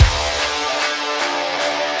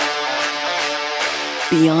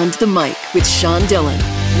Beyond the Mic with Sean Dillon.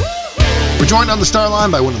 We're joined on the star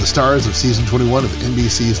line by one of the stars of season 21 of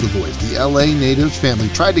NBC's The Voice. The LA Natives family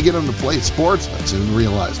tried to get him to play sports, but soon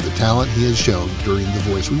realized the talent he has shown during The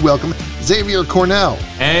Voice. We welcome Xavier Cornell.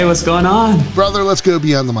 Hey, what's going on? Brother, let's go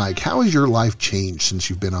beyond the mic. How has your life changed since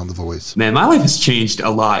you've been on The Voice? Man, my life has changed a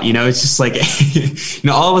lot. It's just like,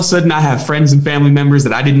 all of a sudden I have friends and family members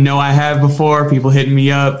that I didn't know I had before, people hitting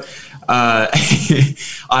me up. I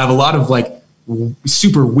have a lot of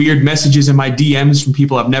super weird messages in my DMs from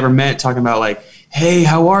people I've never met talking about hey,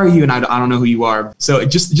 how are you? And I don't know who you are. So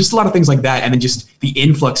just a lot of things like that. And then just the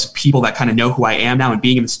influx of people that kind of know who I am now and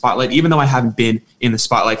being in the spotlight, even though I haven't been in the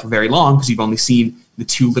spotlight for very long because you've only seen the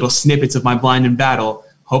two little snippets of my blind and battle.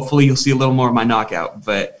 Hopefully you'll see a little more of my knockout.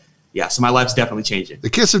 But yeah, so my life's definitely changing. The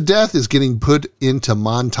Kiss of Death is getting put into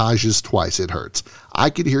montages twice. It hurts. I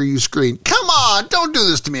could hear you scream, "Come on, don't do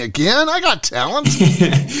this to me again. I got talent."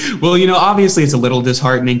 Well, obviously it's a little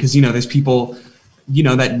disheartening because, there's people,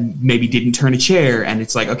 that maybe didn't turn a chair, and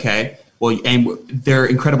it's like, okay, well, and they're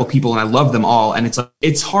incredible people and I love them all. And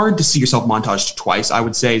it's hard to see yourself montaged twice, I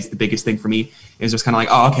would say, is the biggest thing for me. Is just kind of like,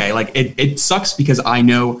 oh, okay, it sucks because I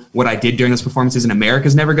know what I did during those performances and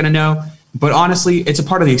America's never going to know. But honestly, it's a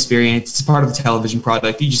part of the experience. It's a part of the television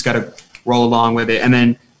product. You just got to roll along with it. And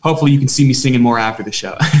then hopefully you can see me singing more after the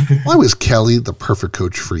show. Why was Kelly the perfect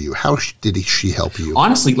coach for you? How did she help you?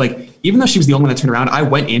 Honestly, even though she was the only one that turned around, I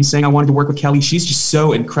went in saying I wanted to work with Kelly. She's just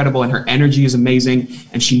so incredible and her energy is amazing.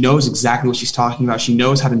 And she knows exactly what she's talking about. She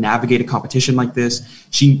knows how to navigate a competition like this.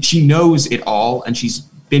 She knows it all. And she's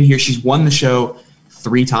been here. She's won the show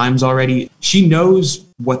 3 times already. She knows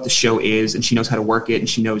what the show is and she knows how to work it. And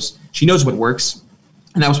she knows what works.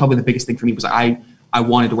 And that was probably the biggest thing for me was I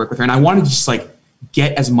wanted to work with her. And I wanted to just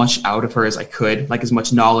get as much out of her as I could, as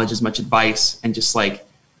much knowledge, as much advice, and just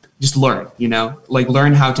learn,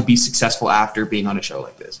 learn how to be successful after being on a show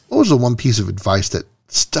like this. What was the one piece of advice that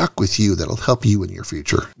stuck with you that'll help you in your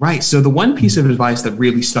future? Right. So the one piece of advice that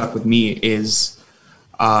really stuck with me is,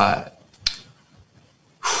 I'm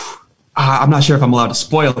not sure if I'm allowed to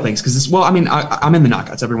spoil things because I'm in the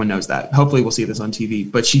knockouts. Everyone knows that. Hopefully we'll see this on TV.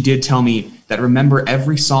 But she did tell me that remember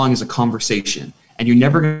every song is a conversation and you're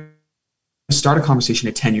never going to start a conversation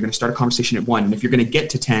at 10. You're going to start a conversation at 1. And if you're going to get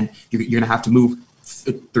to 10, you're going to have to move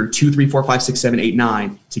through 2, 3, 4, 5, 6, 7, 8,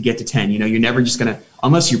 9 to get to 10. You're never just going to,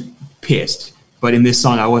 unless you're pissed. But in this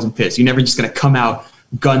song, I wasn't pissed. You're never just going to come out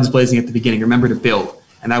guns blazing at the beginning. Remember to build.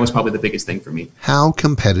 And that was probably the biggest thing for me. How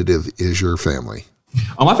competitive is your family?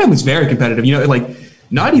 Oh, my family's very competitive.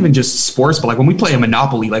 Not even just sports, but when we play a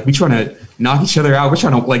Monopoly, we trying to knock each other out. We're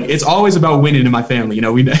trying to it's always about winning in my family.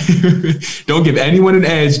 We don't give anyone an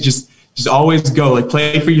edge. Just always go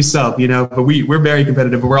play for yourself. But we're very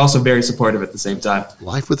competitive, but we're also very supportive at the same time.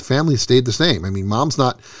 Life with family stayed the same. I mean, mom's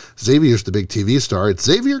not Xavier's the big TV star. It's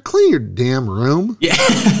Xavier, clean your damn room. Yeah,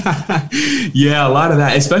 yeah, a lot of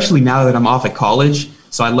that, especially now that I'm off at college.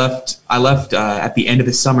 So I left at the end of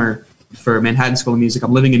the summer for Manhattan School of Music.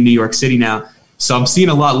 I'm living in New York City now, so I'm seeing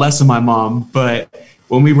a lot less of my mom. But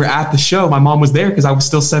when we were at the show, my mom was there because I was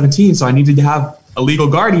still 17, so I needed to have a legal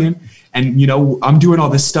guardian. And, I'm doing all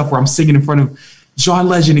this stuff where I'm singing in front of John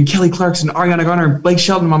Legend and Kelly Clarkson, Ariana Grande, and Blake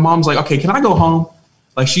Shelton. My mom's like, okay, can I go home?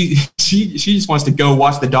 She just wants to go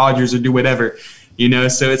watch the Dodgers or do whatever,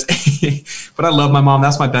 so it's, but I love my mom.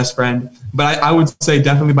 That's my best friend. But I would say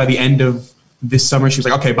definitely by the end of this summer, she was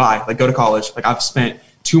like, okay, bye, go to college. I've spent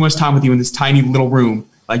too much time with you in this tiny little room.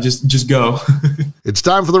 Just go. It's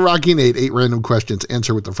time for the Rocky Nate 8 random questions.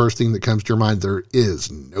 Answer with the first thing that comes to your mind. There is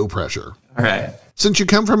no pressure. All right. Since you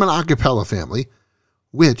come from an a cappella family,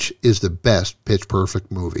 which is the best Pitch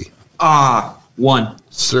Perfect movie? 1.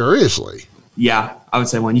 Seriously? Yeah, I would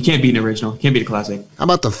say 1. You can't beat an original. Can't beat a classic. How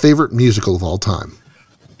about the favorite musical of all time?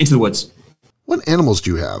 Into the Woods. What animals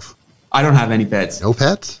do you have? I don't have any pets. No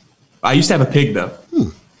pets? I used to have a pig, though.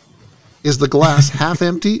 Is the glass half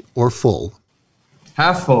empty or full?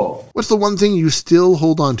 Half full. What's the one thing you still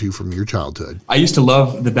hold on to from your childhood? I used to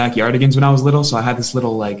love the Backyardigans when I was little, so I had this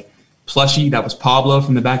little plushie that was Pablo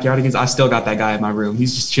from the Backyardigans. I still got that guy in my room.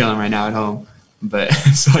 He's just chilling right now at home. But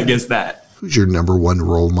so I guess that. Who's your number one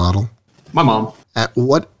role model? My mom. At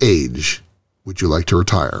what age would you like to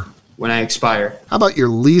retire? When I expire. How about your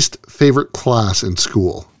least favorite class in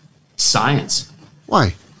school? Science.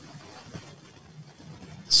 Why?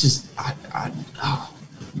 It's just, oh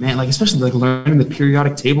man, especially learning the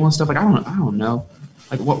periodic table and stuff. I don't know.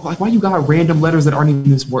 Why you got random letters that aren't even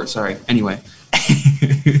this word? Sorry. Anyway.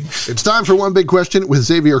 It's time for One Big Question with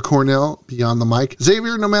Xavier Cornell beyond the mic.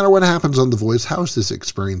 Xavier, no matter what happens on The Voice, how has this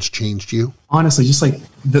experience changed you? Honestly, just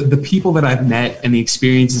the people that I've met and the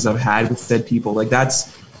experiences I've had with said people,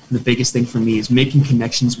 that's the biggest thing for me is making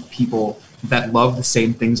connections with people that love the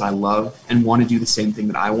same things I love and want to do the same thing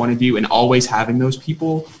that I want to do, and always having those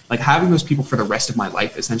people for the rest of my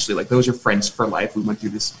life, essentially. Like, those are friends for life. We went through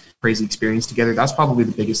this crazy experience together. That's probably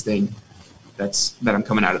the biggest thing that I'm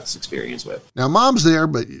coming out of this experience with. Now, Mom's there,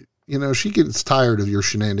 but she gets tired of your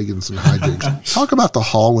shenanigans and hijinks. Talk about the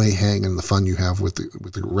hallway hang and the fun you have with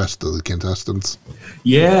the rest of the contestants.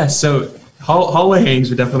 Yeah, so hallway hangs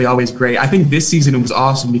were definitely always great. I think this season it was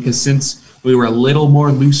awesome because since we were a little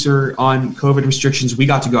more looser on COVID restrictions, we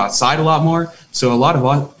got to go outside a lot more. So a lot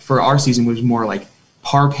of for our season was more like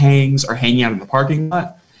park hangs or hanging out in the parking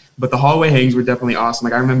lot. But the hallway hangs were definitely awesome.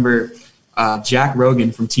 Like, I remember Jack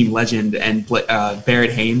Rogan from Team Legend and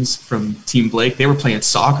Barrett Haynes from Team Blake, they were playing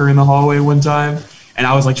soccer in the hallway one time, and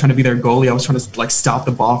I was like trying to be their goalie. I was trying to like stop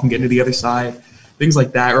the ball from getting to the other side, things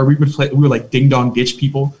like that. Or we were like ding dong ditch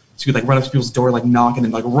people, so we'd like run up to people's door, like knock, and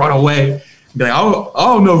then like run away and be like, oh, I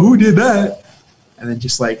don't know who did that, and then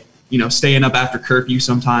just like staying up after curfew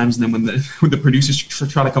sometimes. And then when the producers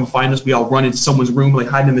try to come find us, we all run into someone's room, like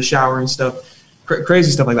hiding in the shower and stuff.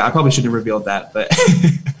 Crazy stuff like that. I probably shouldn't have revealed that, but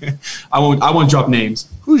I won't drop names.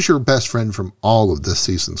 Who's your best friend from all of this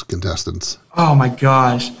season's contestants? Oh my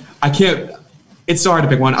gosh, I can't. It's so hard to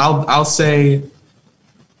pick one. I'll say,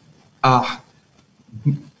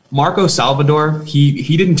 Marco Salvador.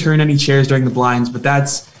 He didn't turn any chairs during the blinds, but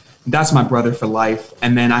that's my brother for life.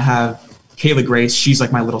 And then I have Kayla Grace. She's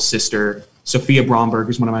like my little sister. Sophia Bromberg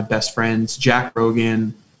is one of my best friends. Jack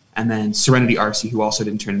Rogan. And then Serenity Arcee, who also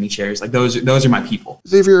didn't turn any chairs. Like, those are my people.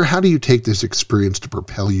 Xavier, how do you take this experience to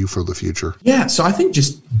propel you for the future? Yeah, so I think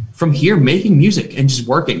just from here, making music and just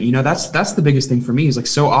working, that's the biggest thing for me. Is like,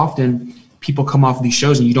 so often people come off of these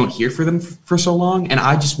shows and you don't hear from them for so long. And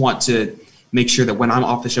I just want to make sure that when I'm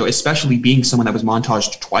off the show, especially being someone that was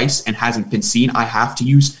montaged twice and hasn't been seen, I have to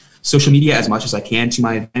use social media as much as I can to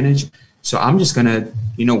my advantage. So I'm just going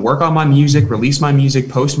to, work on my music, release my music,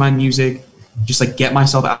 post my music, just like get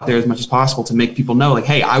myself out there as much as possible to make people know, like,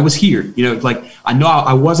 hey, I was here. Like, I know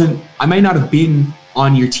I may not have been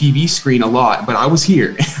on your TV screen a lot, but I was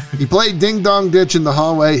here. He played Ding Dong Ditch in the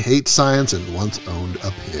hallway, hates science, and once owned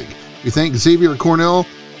a pig. We thank Xavier Cornell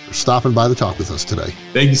for stopping by to talk with us today.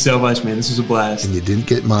 Thank you so much, man. This was a blast. And you didn't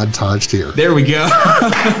get montaged here. There we go.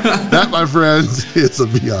 That, my friends, is a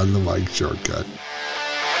Beyond the Mic shortcut.